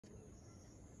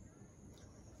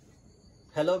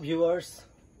Hello viewers,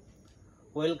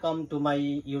 welcome to my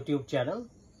YouTube channel.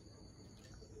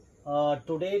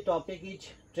 Today topic is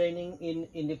training in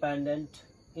independent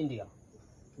India.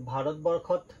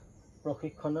 Bharatborkhot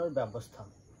Proshikhoner Byabostha.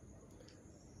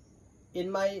 In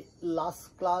my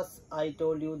last class I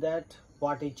told you that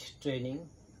what is training.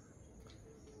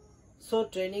 So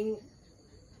training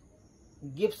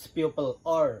gives people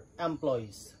or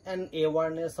employees an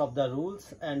awareness of the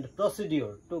rules and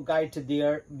procedure to guide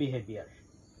their behavior.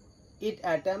 It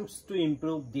attempts to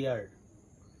improve their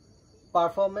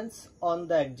performance on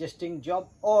the existing job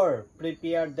or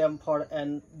prepare them for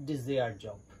an desired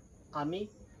job. Ami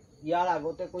yar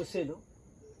agote koisilu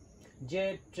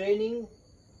je training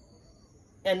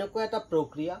enoko eta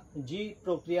prokriya ji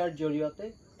prokriyar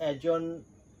joriote ejon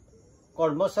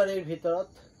kormocharir bhitorot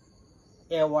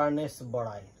awareness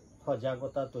borai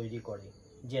hojagota toiri kore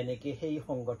jeneke hei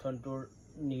সংগঠনটোৰ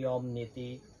নিয়ম নীতি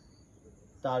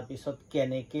तार पिছত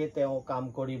केनेके तेओ काम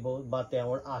करिबो बा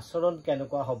तेओर आचरण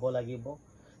केनेकुवा हबो लागिबो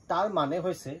तार माने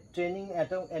होइसे ट्रेनिंग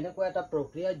एनेकुवा एटा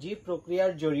प्रक्रिया जी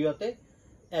प्रक्रियार जरियते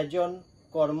एजन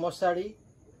कर्मचारी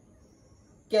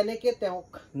केनेके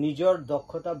तेओक निजर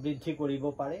दक्षता बृद्धि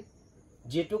करिबो पारे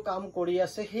जेतु काम करि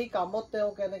आसे हेई कामत तेओ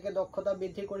केनेके दक्षता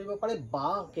बृद्धि करिबो पारे बा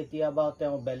केतियाबा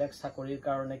तेओ बेलेग चाकरिर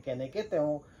कारणे केनेके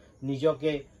तेओ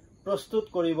निजके प्रस्तुत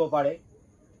करिबो पारे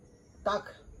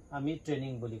ताक आमी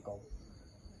ट्रेनिंग बुली कওঁ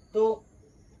तो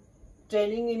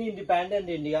ट्रेनिंग इन इंडिपेंडेंट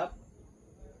इंडिया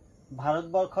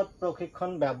भारतबर्षत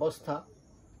प्रशिक्षण व्यवस्था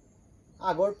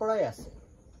आगर पराय आछे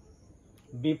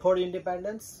before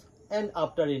independence and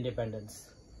after independence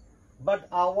but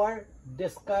our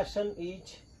discussion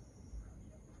is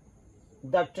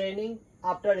the training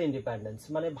after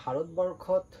independence माने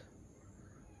भारतबर्षत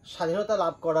स्वाधीनता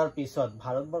लाभ करार पिছত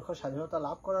भारतबर्ष स्वाधीनता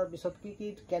लाभ करार पिছত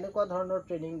की केनेकुवा धৰণৰ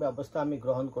ट्रेनिंग व्यवस्था आमी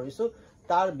ग्रहण करिसु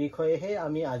तार विषयहे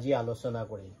आमी আজি आलोचना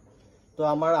करिम तो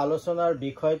आमार आलोचनार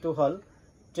विषयটো हल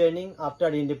ट्रेनिंग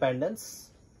आफ्टर इंडिपेंडेंस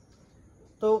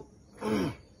तो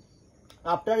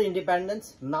after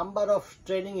independence number of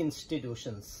training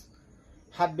institutions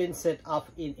have been set up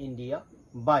in India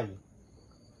by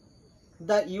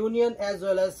the union as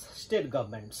well as state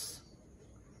governments.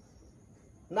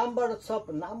 Numbers of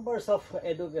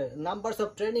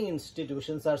training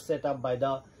institutions are set up by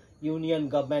the union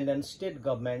government and state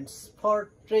governments for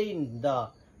train the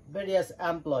various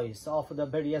employees of the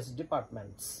various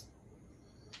departments.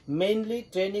 Mainly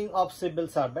training of civil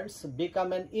servants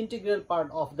become an integral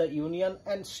part of the union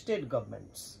and state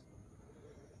governments.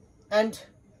 And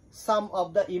some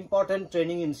of the important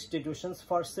training institutions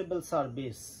for civil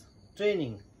service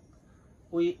training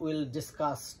we will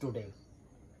discuss today.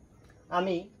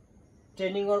 আমি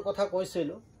ট্ৰেনিংৰ কথা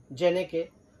কৈছিলো যেনেকে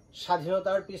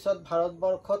স্বাধীনতাৰ পিছত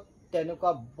ভাৰতবৰ্ষত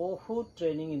তেনকা বহু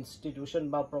training institution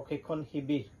বা প্ৰশিক্ষণ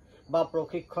শিবিৰ বা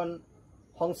প্ৰশিক্ষণ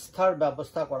সংস্থাৰ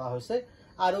ব্যৱস্থা কৰা হৈছে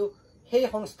আৰু সেই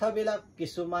সংস্থাবিলাক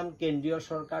কিছুমান কেন্দ্ৰীয়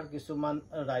সৰকাৰ কিছুমান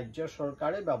ৰাজ্য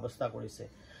সৰকাৰে ব্যৱস্থা কৰিছে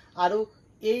আৰু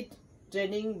এই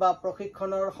ট্ৰেনিং বা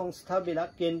প্ৰশিক্ষণৰ সংস্থাবিলাক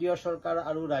কেন্দ্ৰীয় সৰকাৰ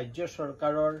আৰু ৰাজ্য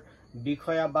সৰকাৰৰ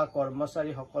বিষয়া বা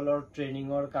কৰ্মচাৰী সকলৰ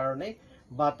ট্ৰেনিংৰ কাৰণে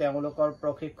বা তেওঁলোকৰ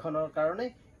প্ৰশিক্ষণৰ কাৰণে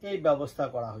এই ব্যৱস্থা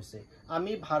কৰা হৈছে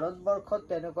আমি ভাৰতবৰ্ষত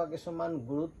তেনেকুৱা কিছুমান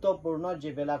গুৰুত্বপূৰ্ণ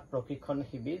যিবিলাক প্ৰশিক্ষণ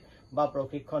শিবিৰ বা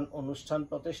প্ৰশিক্ষণ অনুষ্ঠান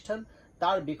প্ৰতিষ্ঠান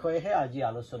তাৰ বিষয়েহে আজি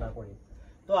আলোচনা কৰিম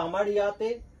তো আমাৰ ইয়াতে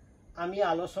আমি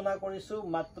আলোচনা কৰিছো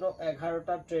মাত্ৰ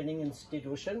 11টা ট্ৰেনিং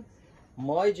ইনষ্টিটিউচন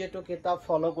মই যেটো কিতাপ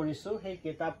ফলো কৰিছো সেই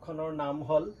কিতাপখনৰ নাম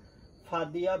হল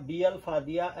ফাদিয়া বিএল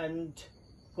ফাদিয়া এণ্ড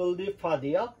কুলদীপ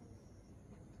ফাদিয়া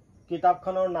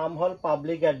কিতাপখনৰ নাম হল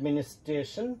public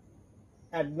administration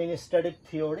administrative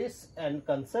থিওৰিজ and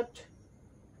concept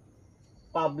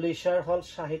পাবলিশাৰ হল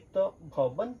সাহিত্য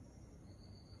ভৱন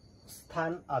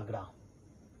স্থান আগ্ৰা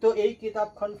তো এই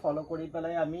কিতাপখন ফলো কৰি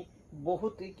পেলাই আমি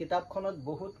বহুত এই কিতাপখনত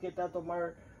বহুত কেইটা তোমাৰ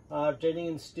training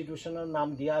institutional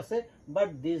naam diya ase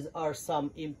but these are some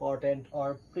important or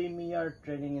premier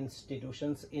training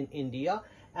institutions in India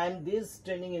and these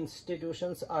training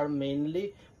institutions are mainly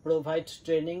provide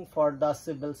training for the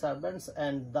civil servants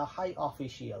and the high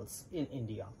officials in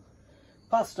India.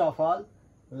 First of all,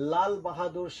 Lal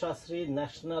Bahadur Shastri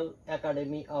National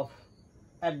Academy of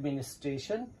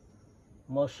Administration,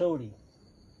 Mussoorie.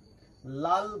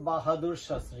 Lal Bahadur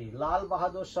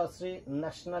Shastri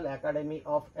National Academy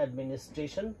of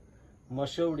Administration,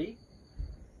 Mussoorie,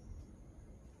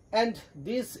 and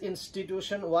this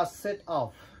institution was set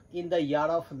up in the year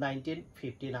of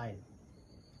 1959.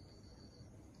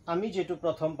 আমি যেটো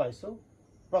প্ৰথম পাইছো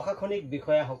প্ৰশাসনিক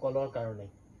বিষয়া সকলৰ কাৰণে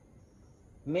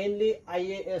mainly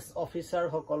IAS officer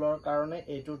সকলৰ কাৰণে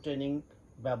এটো ট্ৰেনিং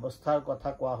ব্যৱস্থাৰ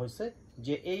কথা কোৱা হৈছে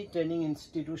যে এই ট্ৰেনিং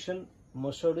ইনষ্টিটিউশন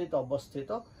মুছৌৰীত অৱস্থিত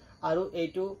আৰু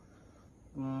এইটো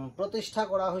প্ৰতিষ্ঠা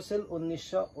কৰা হৈছিল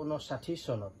 1959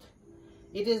 চনত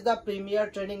It is the premier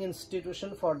training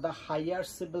institution for the higher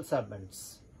civil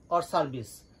servants or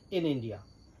service in India.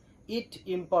 It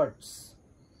imparts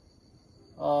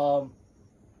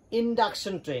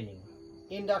induction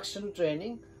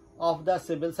training of the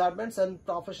civil servants and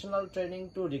professional training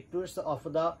to recruits of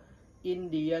the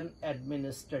Indian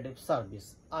Administrative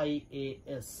Service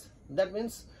IAS. That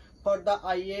means for the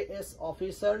IAS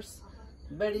officers,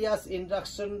 various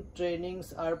induction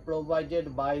trainings are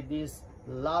provided by this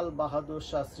Lal Bahadur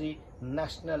Shastri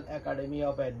National Academy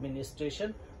of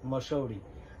Administration, Mussoorie.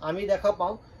 আমি দেখা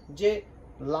পাওঁ যে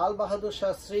লাল বাহাদুৰ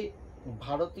শাস্ত্ৰী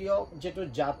ভাৰতীয় যেটো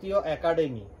জাতীয়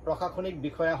academy প্ৰশাসনিক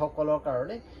বিষয়াসকলৰ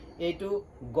কাৰণে এইটো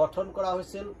গঠন কৰা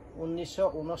হৈছিল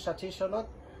 1959 চনত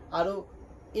আৰু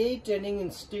এই ট্ৰেনিং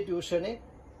ইনষ্টিটিউচনে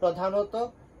প্ৰধানত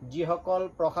যিসকল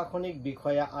প্ৰশাসনিক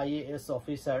বিষয়া IAS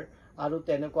অফিচাৰ আৰু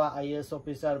তেনেকুৱা IAS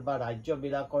অফিচাৰ বা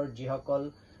ৰাজ্যবিলাকৰ যিসকল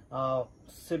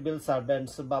civil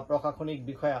servants বা প্ৰশাসনিক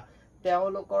বিষয়া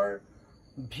তেওঁলোকৰ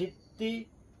ভিত্তি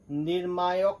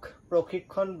নিৰ্মায়ক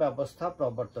প্ৰশিক্ষণ ব্যৱস্থা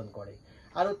প্ৰৱৰ্তন কৰে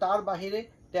আৰু তাৰ বাহিৰে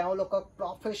তেওঁলোকক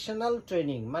প্ৰফেশনাল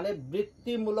ট্ৰেনিং মানে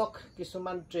বৃত্তিমূলক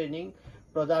কিছুমান ট্ৰেনিং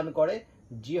প্ৰদান কৰে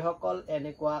যিসকল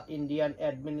এনেকুৱা ইণ্ডিয়ান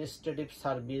এডমিনিষ্ট্ৰেটিভ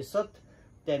সাৰ্ভিসত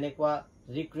তেনেকুৱা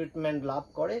ৰিক্ৰুটমেন্ট লাভ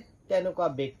কৰে তেনেকুৱা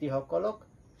ব্যক্তিসকলক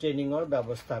ট্ৰেনিংৰ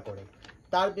ব্যৱস্থা কৰে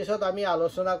তাৰ পিছত আমি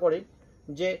আলোচনা কৰিম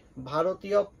যে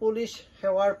ভাৰতীয় পুলিশ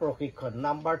সেৱাৰ প্ৰশিক্ষণ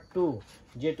নাম্বাৰ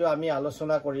 2 যেটো আমি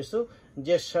আলোচনা কৰিছো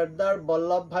যে সৰ্দাৰ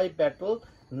Vallabhbhai Patel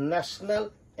national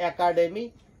academy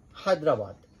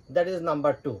Hyderabad that is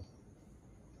number 2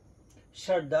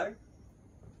 Sardar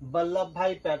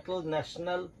Vallabhbhai Patel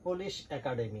National Police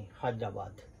Academy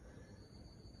Hyderabad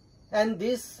and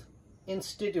this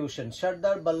institution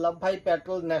Sardar Vallabhbhai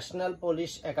Patel National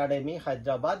Police Academy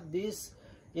Hyderabad this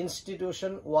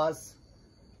institution was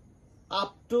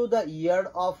up to the year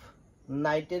of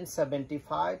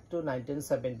 1975 to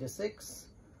 1976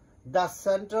 the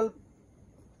Central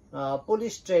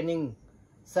Police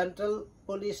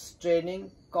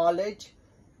Training College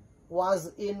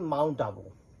was in Mount Abu.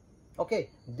 Okay,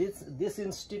 this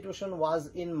institution was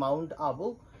in Mount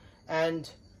Abu and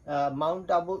Mount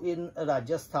Abu in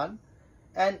Rajasthan,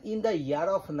 and in the year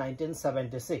of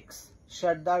 1976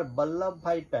 Sardar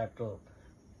Vallabhbhai Patel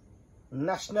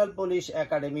National Police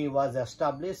Academy was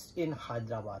established in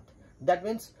Hyderabad. That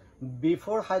means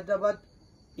before Hyderabad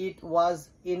it was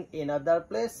in another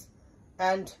place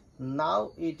and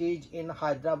now it is in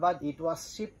Hyderabad. It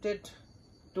was shifted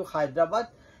to Hyderabad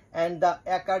and the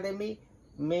academy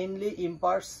mainly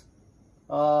imparts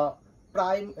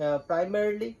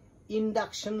primarily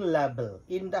induction level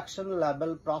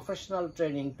professional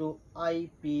training to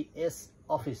IPS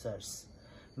officers,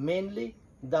 mainly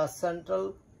the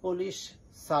central police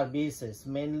services,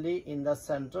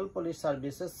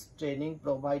 training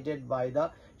provided by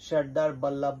the Sardar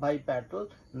Vallabhbhai Patel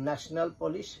National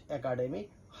Police Academy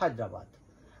Hyderabad.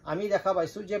 আমি দেখা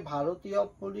পাইছো যে ভাৰতীয়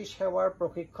police সেৱাৰ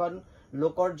প্ৰশিক্ষণ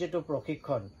লোকৰ যেটো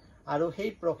প্ৰশিক্ষণ আৰু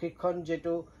সেই প্ৰশিক্ষণ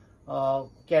যেটো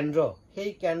কেন্দ্ৰ সেই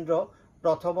কেন্দ্ৰ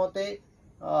প্ৰথমতে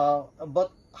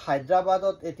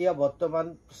হায়দ্ৰাবাদত এতিয়া বৰ্তমান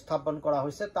স্থাপন কৰা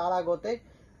হৈছে তাৰ আগতে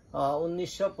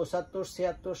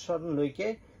 1975-76 চন লৈকে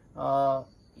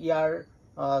ইয়াৰ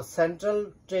সেন্ট্ৰেল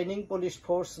ট্ৰেনিং পুলিশ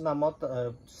ফোৰ্স নামত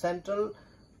সেন্ট্ৰেল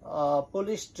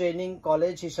পুলিশ ট্ৰেনিং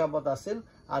কলেজ হিচাপত আছিল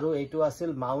আৰু এইটো আছিল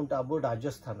মাউন্ট আবু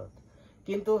ৰাজস্থানত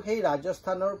কিন্তু সেই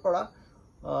ৰাজস্থানৰ পৰা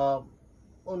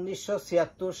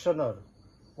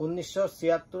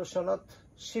 1976 চনত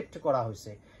শিফট কৰা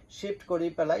হৈছে শিফট কৰি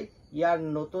পেলাই ইয়াৰ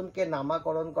নতুনকে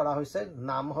নামাকৰণ কৰা হৈছে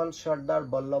নাম হল সৰ্দাৰ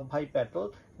Vallabhbhai Patel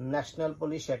national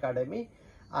police academy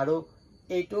আৰু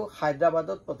এইটো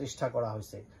হায়দ্ৰাবাদত প্ৰতিষ্ঠা কৰা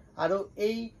হৈছে আৰু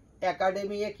এই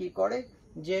একাডেমিয়ে কি কৰে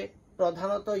যে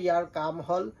প্ৰধানত ইয়াৰ কাম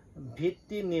হল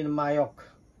ভিত্তি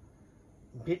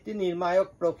নিৰ্মায়ক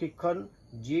প্ৰশিক্ষণ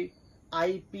যি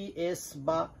IPS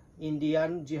বা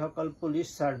ইণ্ডিয়ান যিসকল পুলিশ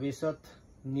সাৰ্ভিসত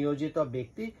নিয়োজিত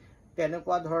ব্যক্তি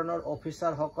তেনেকুৱা ধৰণৰ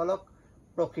অফিচাৰ সকলক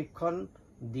প্ৰশিক্ষণ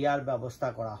দিয়াৰ ব্যৱস্থা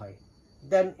কৰা হয়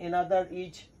then another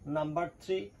is number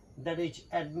 3 that is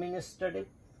Administrative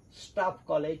Staff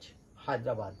College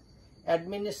Hyderabad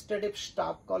Administrative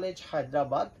Staff College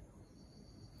Hyderabad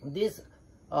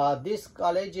this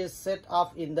college is set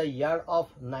up in the year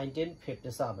of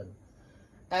 1957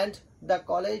 and the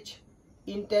college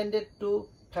intended to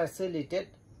facilitate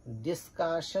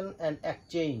discussion and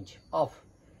exchange of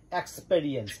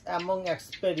experience among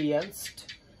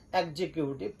experienced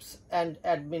executives and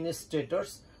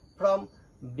administrators from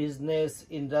business,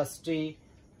 industry,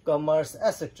 commerce,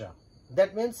 etc.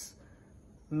 That means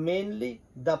mainly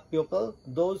the people,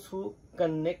 those who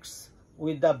connects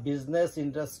with the business,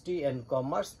 industry and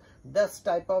commerce, that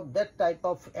type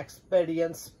of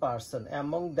experienced person.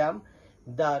 Among them,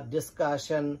 the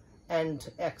discussion and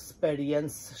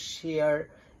experience share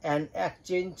and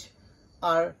exchange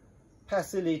are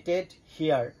facilitated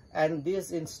here, and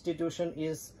this institution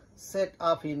is set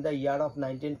up in the year of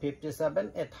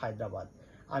 1957 at Hyderabad.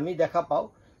 আমি দেখা পাও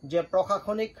যে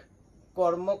প্রশাসনিক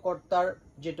কর্মকর্তার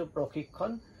যেটো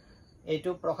প্রশিক্ষণ,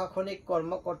 এইটো প্রশাসনিক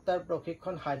কর্মকর্তার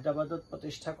প্রশিক্ষণ হায়দ্রাবাদত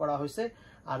প্রতিষ্ঠা করা হৈছে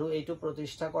আৰু এইটো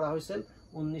প্ৰতিষ্ঠা কৰা হৈছিল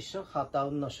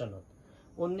 1957 চনত।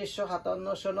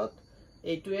 1957 চনত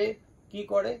এইটোৱে কি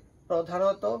কৰে,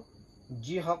 প্ৰধানত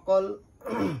যিসকল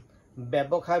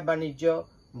ব্যৱসায় বাণিজ্য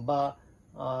বা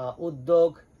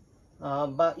উদ্যোগ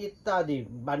বা ইত্যাদি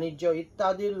বাণিজ্য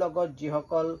ইত্যাদিৰ লগত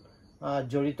যিসকল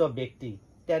জড়িত ব্যক্তি,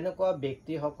 তেনেকুৱা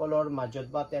ব্যক্তিসকলৰ মাজত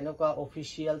বা তেনেকুৱা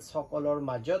অফিচিয়েলছ সকলৰ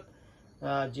মাজত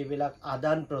যিবিলাক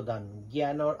আদান প্ৰদান,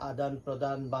 জ্ঞানৰ আদান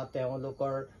প্ৰদান বা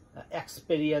তেওঁলোকৰ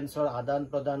এক্সপেৰিয়েন্সৰ আদান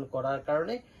প্ৰদান কৰাৰ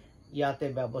কাৰণে ইয়াতে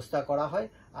ব্যৱস্থা কৰা হয়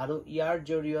আৰু ইয়াৰ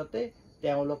জৰিয়তে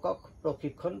তেওঁলোকক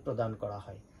প্ৰশিক্ষণ প্ৰদান কৰা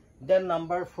হয়। Then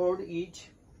number 4 is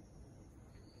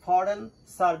Foreign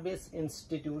Service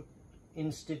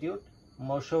Institute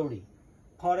Mussoorie.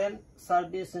 Foreign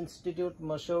Service Institute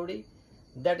Mussoorie,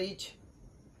 that is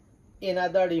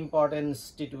another important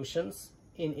institutions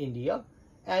in India,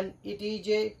 and it is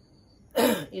a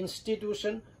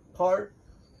institution for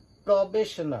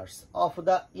probationers of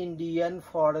the Indian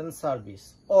Foreign Service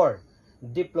or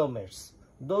diplomats,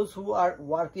 those who are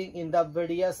working in the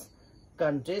various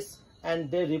countries and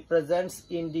they represents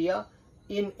India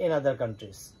in another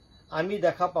countries. আমি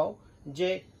দেখা পাও যে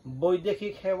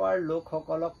বৈদেশিক সেৱাৰ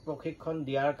লোকসকলক প্ৰশিক্ষণ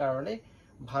দিয়াৰ কাৰণে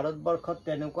ভাৰতবৰ্ষত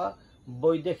তেনেকুৱা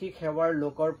বৈদেশিক সেৱাৰ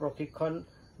লোকৰ প্ৰশিক্ষণ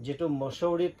যেটো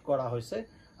মছৌৰীত কৰা হৈছে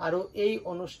আৰু এই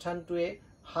অনুষ্ঠানটোৱে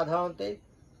সাধাৰণতে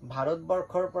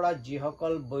ভাৰতবৰ্ষৰ পৰা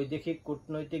যিসকল বৈদেশিক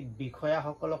কূটনৈতিক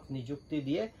বিষয়াসকলক নিযুক্তি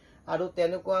দিয়ে আৰু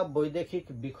তেনেকুৱা বৈদেশিক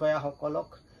বিষয়াসকলক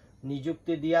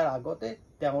নিযুক্তি দিয়াৰ আগতে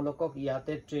তেওঁলোকক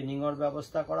ইয়াতে ট্ৰেনিংৰ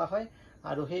ব্যৱস্থা কৰা হয়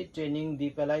আৰু সেই ট্ৰেনিং দি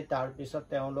পেলাই তাৰ পিছত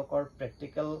তেওঁলোকৰ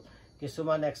প্ৰেক্টিকেল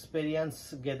কিছুমান এক্সপেৰিয়েন্স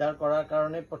গেদাৰ কৰাৰ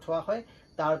কাৰণে পঠোৱা হয়,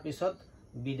 তাৰ পিছত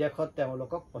বিদেশত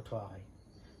তেওঁলোকক পঠোৱা হয়।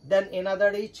 Then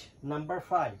another is number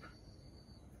 5.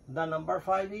 The number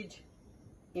 5 is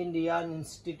Indian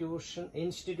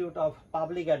Institute of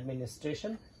Public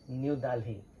Administration, New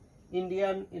Delhi.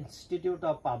 Indian Institute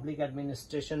of Public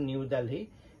Administration, New Delhi,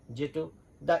 যেটো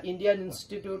the Indian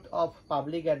Institute of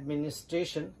Public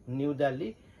Administration, New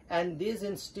Delhi, and this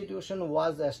institution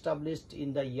was established in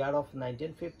the year of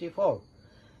 1954,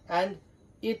 and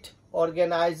it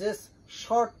organizes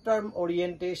short-term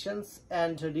orientations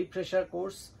and refresher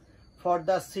course for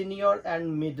the senior and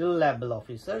middle level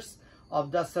officers of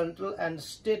the central and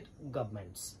state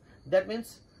governments. That means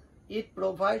it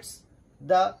provides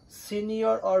the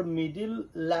senior or middle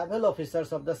level officers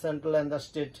of the central and the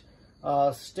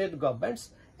state governments,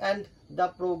 and the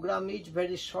program is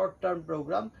very short-term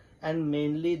program, and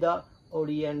mainly the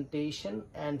orientation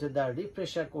and the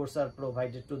refresher course are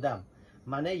provided to them.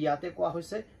 মানে ইয়াতে কোৱা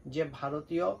হৈছে যে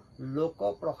ভাৰতীয় লোক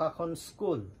প্ৰশাসন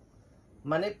school,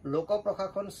 মানে লোক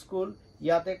প্ৰশাসন স্কুল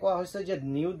ইয়াতে কোৱা হৈছে যে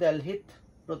নিউ দিল্লীত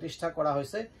প্ৰতিষ্ঠা কৰা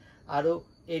হৈছে আৰু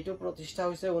এইটো প্ৰতিষ্ঠা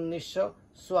হৈছে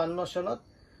 1954 চনত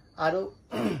আৰু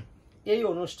এই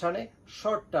অনুষ্ঠানে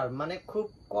শৰ্ট টাৰ্ম মানে খুব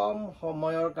কম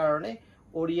সময়ৰ কাৰণে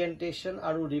orientation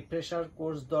আৰু refresher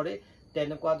course দৰে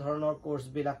তেনেকুৱা ধৰণৰ কোৰ্স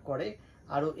বিলাক কৰে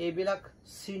আৰু এইবিলাক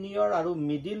সিনিয়ৰ আৰু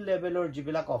মিডল লেভেলৰ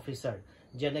যিবিলাক অফিচাৰ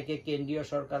যেনেকে কেন্দ্ৰীয়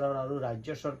চৰকাৰৰ আৰু ৰাজ্য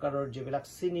চৰকাৰৰ যিবিলাক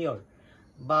সিনিয়ৰ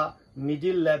বা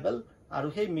মিডল লেভেল আৰু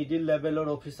সেই মিডল লেভেলৰ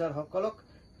অফিচাৰ সকলক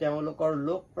তেওঁলোকৰ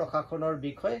লোক প্ৰশাসনৰ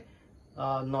বিষয়ে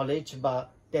নলেজ বা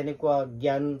তেনেকুৱা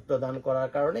জ্ঞান প্ৰদান কৰাৰ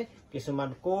কাৰণে কিছুমান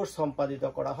কোৰ্স সম্পাদিত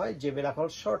কৰা হয় যিবিলাক হল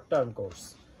শৰ্ট টাৰ্ম কোৰ্স।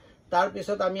 তাৰ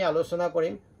পিছত আমি আলোচনা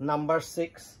কৰিম number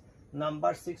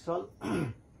 6 hall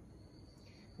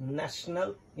National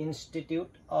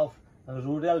Institute of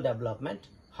Rural Development,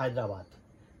 Hyderabad.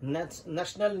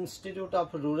 National Institute of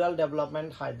Rural Development,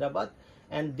 Hyderabad,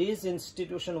 and this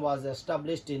institution was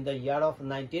established in the year of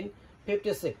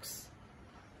 1956.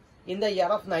 In the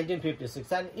year of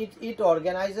 1956, and it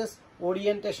organizes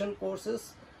orientation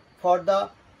courses for the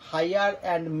higher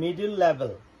and middle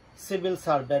level civil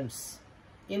servants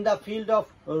in the field of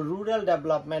rural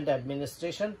development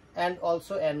administration, and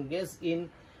also engage in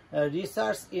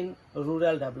research in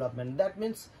rural development. That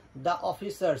means the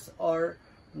officers or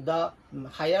the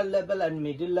higher level and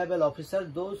middle level officers,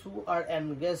 those who are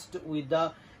engaged with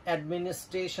the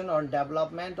administration or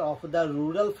development of the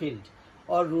rural field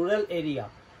or rural area,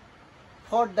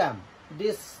 for them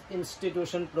this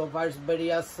institution provides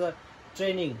various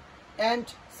training and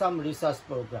some research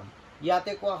program.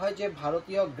 ইয়াতে কোৱা হয় যে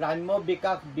ভাৰতীয় গ্ৰাম্য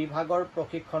বিকাশ বিভাগৰ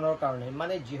প্ৰশিক্ষণৰ কাৰণে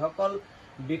মানে যিসকল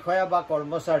বিষয়া বা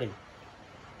কৰ্মচাৰী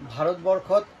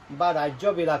ভাৰতবৰ্ষত বা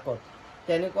ৰাজ্যবিলাকত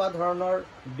তেনেকুৱা ধৰণৰ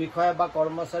বিষয়া বা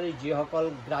কৰ্মচাৰী যিসকল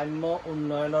গ্ৰাম্য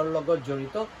উন্নয়নৰ লগত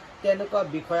জড়িত তেনেকুৱা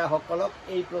বিষয়াসকলক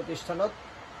এই প্ৰতিষ্ঠানত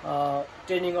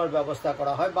ট্ৰেইনিঙৰ ব্যৱস্থা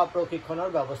কৰা হয় বা প্ৰশিক্ষণৰ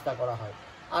ব্যৱস্থা কৰা হয়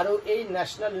আৰু এই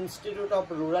national institute of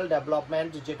rural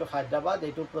development যেটো হায়দৰাবাদ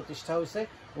এইটো প্ৰতিষ্ঠা হৈছে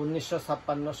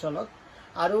 1956 চনত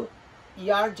আৰু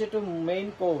ইয়াৰ যেটো মেইন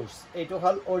কোৰ্স এইটো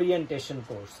হল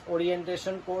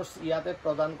ওৰিয়েন্টেশন কোৰ্স ইয়াতে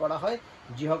প্ৰদান কৰা হয়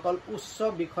যিসকল উচ্চ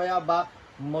বিষয়া বা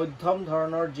মধ্যম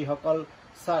ধৰণৰ যিসকল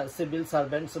সিভিল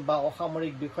সাৰ্ভেন্টস বা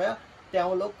অসামৰিক বিষয়া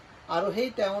তেওঁলোক আৰু সেই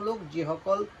তেওঁলোক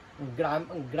যিসকল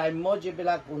গ্ৰাম্য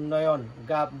যিবিলাক উন্নয়ন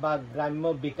বা গ্ৰাম্য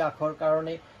বিকাশৰ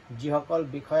কাৰণে যিসকল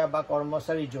বিষয়া বা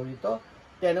কৰ্মচাৰী জড়িত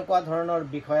তেনেকুৱা ধৰণৰ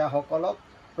বিষয়াসকলক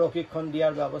প্ৰশিক্ষণ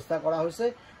দিয়াৰ ব্যৱস্থা কৰা হৈছে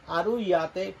আৰু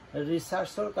ইয়াতে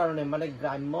ৰিসাৰ্চৰ কাৰণে মানে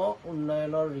গ্ৰাম্য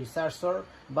উন্নয়নৰ ৰিসাৰ্চৰ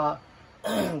বা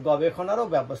গৱেষণাৰো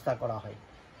ব্যৱস্থা কৰা হয়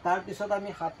তাৰ পিছত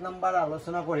আমি 7 নম্বৰ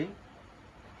আলোচনা কৰিম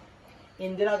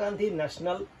Indira Gandhi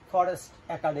national forest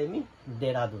academy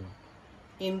Dehradun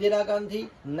Indira Gandhi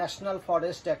National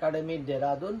Forest Academy,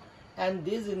 Dehradun, and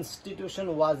this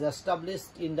institution was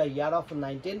established in the year of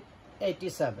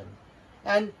 1987.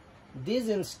 And this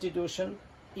institution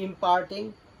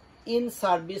imparting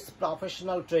in-service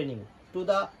professional training to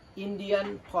the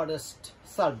Indian Forest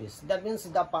Service. That means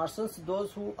the persons,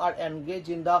 those who are engaged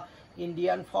in the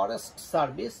Indian Forest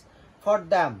Service, for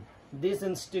them, this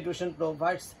institution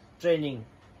provides training.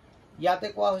 ইয়াতে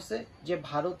কোৱা হৈছে যে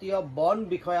ভাৰতীয় বন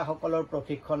বিষয়াসকলৰ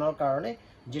প্ৰশিক্ষণৰ কাৰণে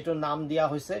যেটো নাম দিয়া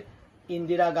হৈছে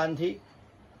ইন্দিৰা গান্ধী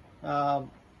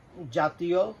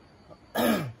জাতীয়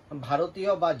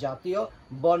ভাৰতীয় বা জাতীয়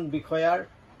বন বিষয়াৰ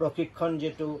প্ৰশিক্ষণ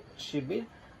যেটো শিবিৰ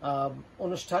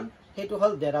অনুষ্ঠান হেতু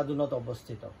হল দেৰাদুনত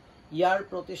অৱস্থিত ইয়াৰ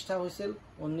প্ৰতিষ্ঠা হৈছিল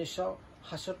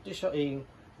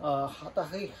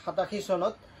 1987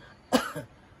 চনত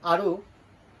আৰু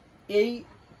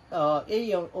এই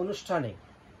অনুষ্ঠানে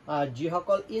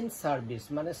যিসকল ইন সাৰ্ভিস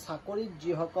মানে চাকৰিত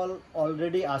যিসকল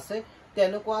অলৰেডি আছে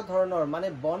তেনেকুৱা ধৰণৰ মানে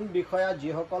বন বিষয়া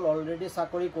যিসকল অলৰেডি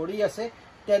চাকৰি কৰি আছে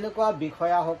তেনেকুৱা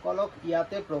বিষয়াসকলক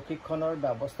ইয়াতে প্ৰশিক্ষণৰ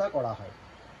ব্যৱস্থা কৰা হয়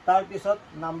তাৰ পিছত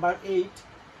number 8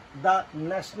 the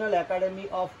National Academy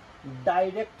of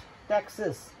Direct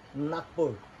Taxes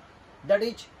Nagpur that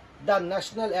is the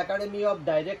National Academy of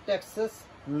Direct Taxes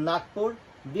Nagpur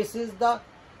this is the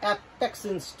apex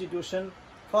institution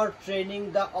for training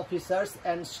the officers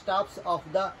and staffs of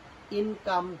the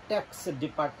income tax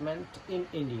department in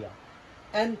India.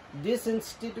 And this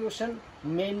institution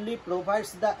mainly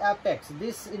provides the apex.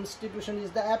 This institution is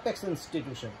the apex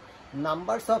institution.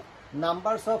 Numbers of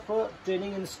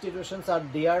training institutions are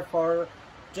there for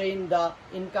train the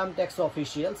income tax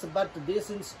officials, but this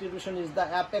institution is the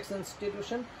apex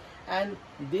institution, and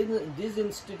this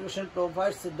institution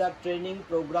provides the training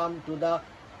program to the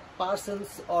persons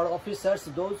or officers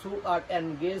those who are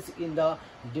engaged in the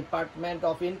department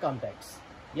of income tax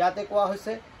ইয়াতে কোৱা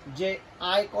হৈছে যে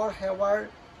আয়কৰ সেৱাৰ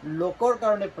লোকৰ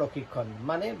কাৰণে প্ৰশিক্ষণ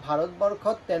মানে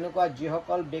ভাৰতবৰ্ষত তেনেকুৱা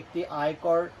যিসকল ব্যক্তি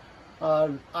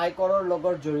আয়কৰৰ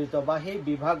লগত জড়িত বা সেই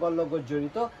বিভাগৰ লগত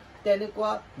জড়িত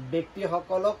তেনেকুৱা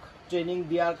ব্যক্তিসকলক ট্ৰেইনিং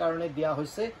দিয়াৰ কাৰণে দিয়া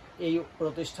হৈছে এই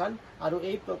প্ৰতিষ্ঠান আৰু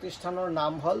এই প্ৰতিষ্ঠানৰ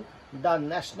নাম হল the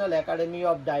National Academy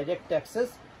of Direct Taxes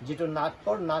যেটো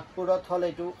নাগপুৰত হল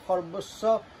এটো সৰ্বোচ্চ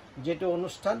যেটো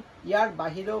অনুষ্ঠান ইয়াৰ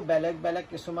বাহিৰেও বেলেগ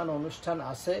কিছুমান অনুষ্ঠান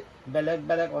আছে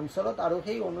বেলেগ অঞ্চলত আৰু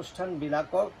সেই অনুষ্ঠান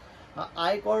বিলাকক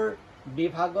আয়কৰ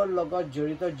বিভাগৰ লগত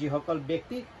জড়িত যিসকল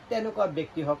ব্যক্তি তেনেকুৱা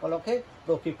ব্যক্তিসকলকে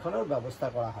প্ৰশিক্ষণৰ ব্যৱস্থা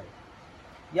কৰা হয়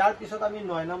ইয়াৰ পিছত আমি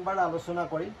 9 নম্বৰ আলোচনা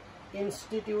কৰিম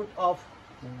institute of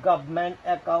government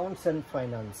accounts and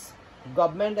finance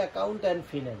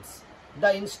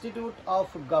The Institute of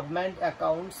Government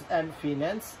Accounts and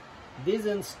Finance. This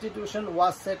institution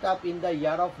was set up in the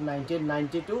year of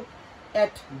 1992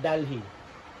 at Delhi.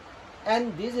 And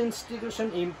this institution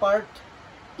impart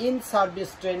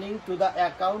in-service training to the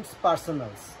accounts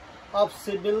personnel of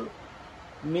civil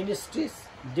ministries,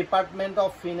 Department of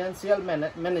Financial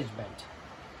Management.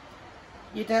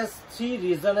 It has 3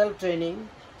 regional training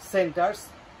centers.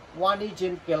 One is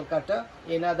in Calcutta,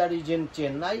 another is in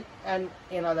Chennai, and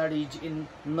another is in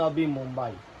Navi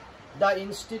Mumbai. The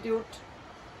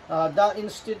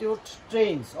institute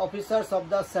trains officers of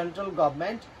the central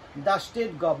government, the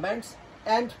state governments,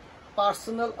 and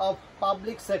personnel of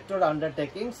public sector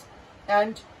undertakings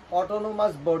and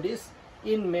autonomous bodies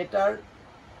in matters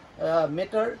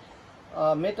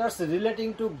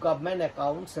relating to government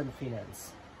accounts and finance.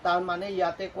 তার মানে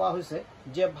ইয়াতে কোৱা হৈছে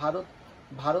যে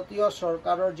ভাৰতীয়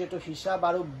চৰকাৰৰ যেটো হিসাব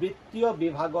আৰু বৃত্তীয়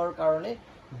বিভাগৰ কাৰণে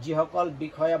যিসকল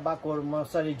বিষয়া বা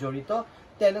কৰ্মচাৰী জড়িত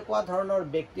তেনেকুৱা ধৰণৰ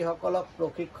ব্যক্তিসকলক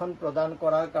প্ৰশিক্ষণ প্ৰদান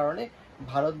কৰাৰ কাৰণে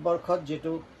ভাৰতবৰ্ষত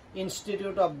যেটো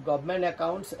institute of government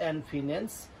accounts and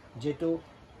finance যেটো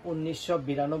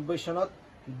 1992 চনত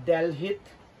দিল্লীত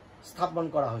স্থাপন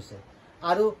কৰা হৈছে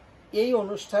আৰু এই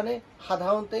অনুষ্ঠানে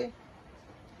সাধাৰণতে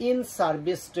ইন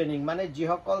সাৰ্ভিস ট্ৰেনিং মানে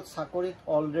যিসকল চাকৰিত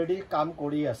অলৰেডি কাম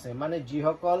কৰি আছে মানে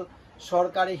যিসকল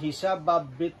সৰকাৰী হিসাব বা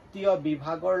বৃত্তীয়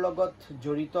বিভাগৰ লগত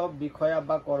জড়িত বিষয়া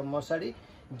বা কৰ্মচাৰী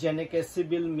যেনেকে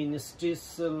সিভিল মিনিষ্ট্ৰিজ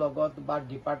লগত বা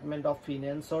ডিপাৰ্টমেন্ট অফ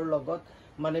ফিনেন্সৰ লগত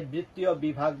মানে বৃত্তীয়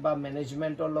বিভাগ বা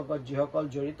ম্যানেজমেন্টৰ লগত যিসকল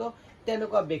জড়িত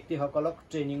তেনেকুৱা ব্যক্তিসকলক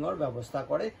ট্ৰেনিংৰ ব্যৱস্থা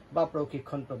কৰে বা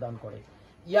প্ৰশিক্ষণ প্ৰদান কৰে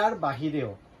ইয়াৰ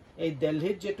বাহিৰেও এই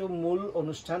দিল্লীত যেটো মূল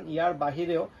অনুষ্ঠান ইয়াৰ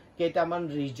বাহিৰেও কেইটামান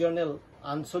ৰিজনাল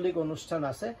আঞ্চলিক অনুষ্ঠান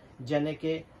আছে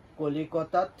যেনেকে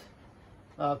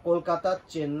কলকাতাত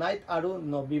চেন্নাইত আৰু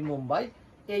নবী মুম্বাই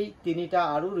এই তিনিটা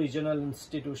আৰু ৰিজনাল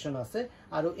ইনষ্টিটিউশন আছে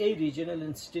আৰু এই ৰিজনাল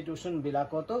ইনষ্টিটিউশন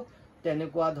বিলাকতো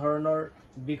তেনেকুৱা ধৰণৰ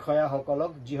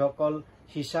বিষয়াসকলক যিসকল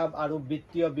হিসাব আৰু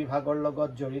বৃত্তীয় বিভাগৰ লগত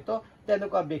জড়িত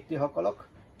তেনেকুৱা ব্যক্তিসকলক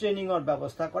ট্ৰেনিংৰ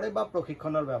ব্যৱস্থা কৰে বা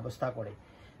প্ৰশিক্ষণৰ ব্যৱস্থা কৰে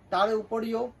তাৰ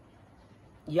উপৰিও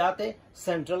ইয়াতে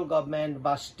সেন্ট্ৰেল গভৰ্নমেন্ট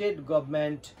বা স্টেট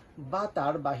গভৰ্নমেন্ট বা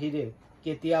তাৰ বাহিৰে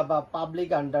কেতিয়াবা পাব্লিক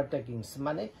আন্ডাৰটেকিংস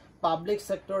মানে পাব্লিক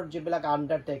সেক্টৰ যিবিলাক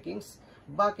আন্ডাৰটেকিংস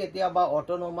বা কেতিয়াবা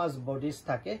অটোনমাস বডিজ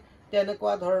থাকে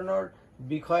তেনেকুৱা ধৰণৰ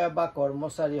বিষয়া বা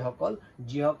কৰ্মচাৰীসকল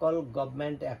যিসকল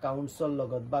গভৰ্নমেন্ট একাউণ্টছৰ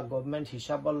লগত বা গভৰ্নমেন্ট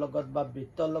হিসাবৰ লগত বা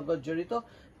বৃত্তৰ লগত জড়িত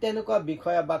তেনেকুৱা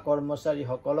বিষয়া বা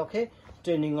কৰ্মচাৰীসকলকহে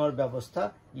ট্ৰেনিংৰ ব্যৱস্থা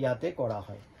ইয়াতে কৰা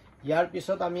হয় ইয়াৰ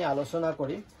পিছত আমি আলোচনা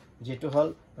কৰিম যেটো হল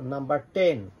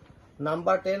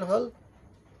number 10 hall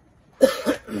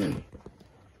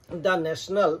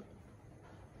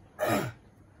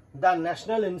the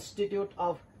National Institute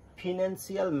of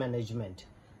Financial Management.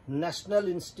 National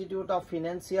Institute of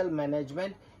Financial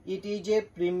Management, it is a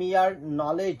premier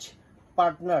knowledge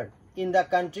partner in the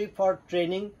country for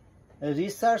training,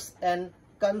 research and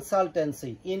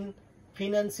consultancy in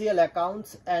financial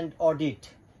accounts and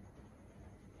audit,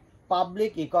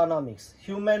 public economics,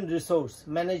 human resource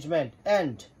management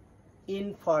and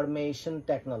information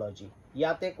technology.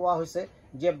 ইয়াতে কোৱা হৈছে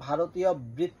যে ভাৰতীয়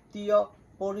বৃত্তীয়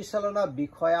পৰিচালনা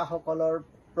বিষয়াসকলৰ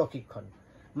প্ৰশিক্ষণ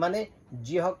মানে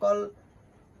যিসকল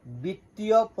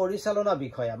বৃত্তীয় পৰিচালনা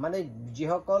বিষয়া মানে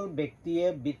যিসকল ব্যক্তিয়ে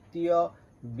বৃত্তীয়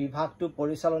বিভাগটো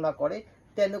পৰিচালনা কৰে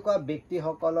তেনেকুৱা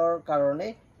ব্যক্তিসকলৰ কাৰণে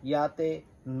ইয়াতে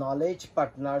নলেজ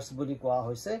পাৰ্টনাৰ্স বুলি কোৱা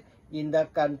হৈছে ইন দা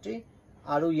কান্ট্ৰি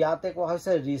আৰু ইয়াতে কোৱা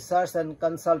হৈছে ৰিসাৰ্চ এণ্ড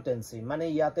কনসালটেন্সি মানে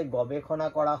ইয়াতে গৱেষণা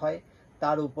কৰা হয়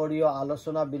তাৰ উপৰিও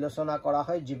আলোচনা বিলোচনা কৰা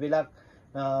হয় যিবিলাক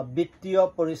বৃত্তীয়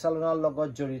পৰিচালনাৰ লগত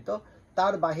জড়িত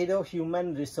তাৰ বাহিৰেও হিউম্যান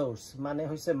ৰিসোৰ্স মানে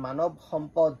হৈছে মানৱ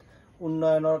সম্পদ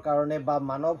উন্নয়নৰ কাৰণে বা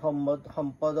মানৱ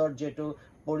সম্পদৰ যেটো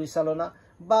পৰিচালনা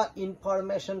বা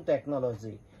ইনফৰমেশন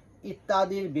টেকনলজি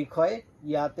ইত্যাদিৰ বিষয়ে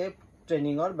ইয়াতে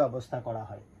ট্ৰেনিংৰ ব্যৱস্থা কৰা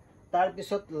হয় তাৰ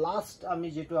পিছত লাষ্ট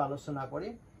আমি যেটো আলোচনা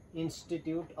কৰিম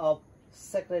institute of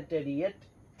সেক্ৰেটাৰিয়েট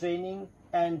training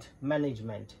and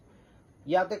management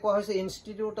ইয়াতে কোৱা হৈছে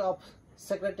institute of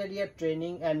Secretariat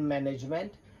Training and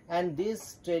Management, and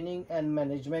this training and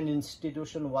management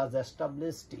institution was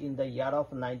established in the year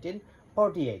of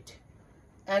 1948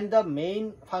 and the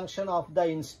main function of the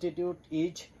institute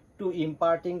is to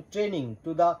imparting training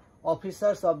to the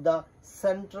officers of the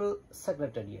central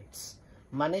secretariats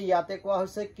মানে ইয়াতে কোৱা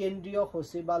হৈছে কেন্দ্ৰীয়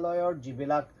সচিবালয়ৰ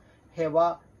যিবিলাক সেৱা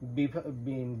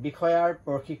বিষয়াৰ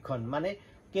প্ৰশিক্ষণ মানে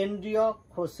কেন্দ্ৰীয়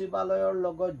সচিবালয়ৰ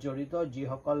লগত জড়িত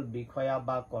যিসকল বিষয়া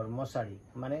বা কৰ্মচাৰী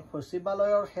মানে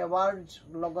সচিবালয়ৰ সেৱাৰ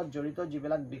লগত জড়িত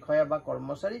যিবিলাক বিষয়া বা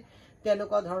কৰ্মচাৰী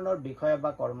তেনেকুৱা ধৰণৰ বিষয়া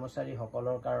বা কৰ্মচাৰী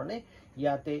সকলৰ কাৰণে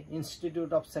ইয়াতে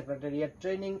institute of সেক্ৰেটাৰিয়েট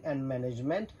training and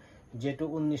management যেটো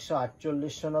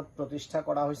 1948 চনত প্ৰতিষ্ঠা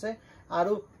কৰা হৈছে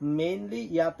আৰু মেইনলি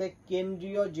ইয়াতে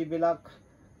কেন্দ্ৰীয় যিবিলাক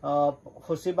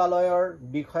সচিবালয়ৰ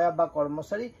বিষয়া বা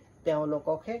কৰ্মচাৰী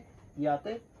তেওঁলোককহে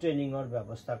ইয়াতে ট্ৰেনিংৰ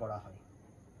ব্যৱস্থা কৰা হয়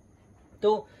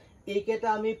তো এইকেটা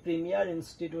আমি প্ৰিমিয়াৰ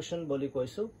ইনষ্টিটিউশন বুলি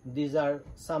কৈছো these are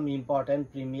some important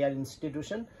premier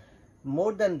institution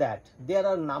more than that there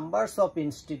are numbers of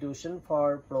institution for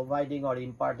providing or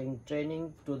imparting training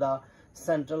to the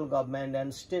central government and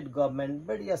state government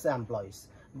various employees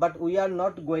but we are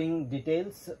not going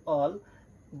details all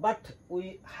but we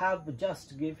have just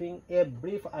giving a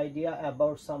brief idea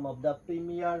about some of the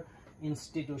premier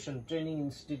institution training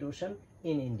institution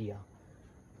in India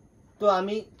তো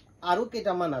আমি আৰু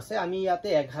কেটামান আছে আমি ইয়াতে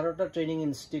 11টা training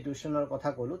ইনষ্টিটিউশনৰ কথা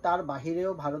কলো তাৰ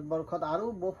বাহিৰেও ভাৰতবৰ্ষত আৰু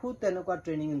বহুত তেনেকুৱা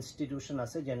ট্ৰেনিং ইনষ্টিটিউশন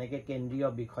আছে যেনেকে কেন্দ্ৰীয়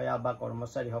বিষয়া বা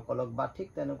কৰ্মচাৰীসকলক বা ঠিক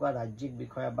তেনেকুৱা ৰাজ্যিক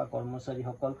বিষয়া বা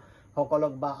কৰ্মচাৰীসকল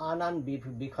সকলক বা আন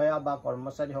বিষয়া বা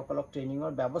কৰ্মচাৰী সকলক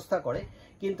ট্ৰেইনিঙৰ ব্যৱস্থা কৰে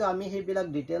কিন্তু আমি সেইবিলাক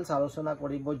ডিটেইলছ আলোচনা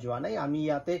কৰিব যোৱা নাই আমি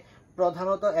ইয়াতে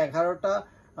প্ৰধানত 11টা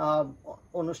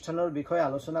অনুষ্ঠানৰ বিষয়ে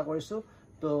আলোচনা কৰিছো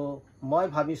তো মই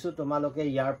ভাবিছো তোমালোকে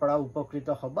ইয়াৰ পৰা উপকৃত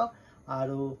হবা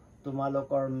আৰু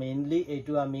তোমালোকৰ মেইনলি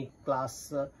এইটো আমি ক্লাস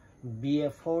BA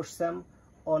 4 সেম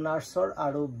অনাৰ্সৰ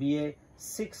আৰু BA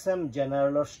 6 সেম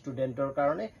জেনাৰেলৰ ষ্টুডেন্টৰ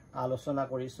কাৰণে আলোচনা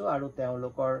কৰিছো আৰু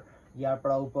তেওঁলোকৰ ইয়াৰ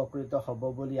পৰা উপকৃত হ'ব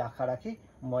বুলি আশা ৰাখি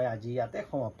মই আজি ইয়াতে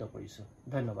সমাপ্ত কৰিছো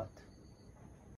ধন্যবাদ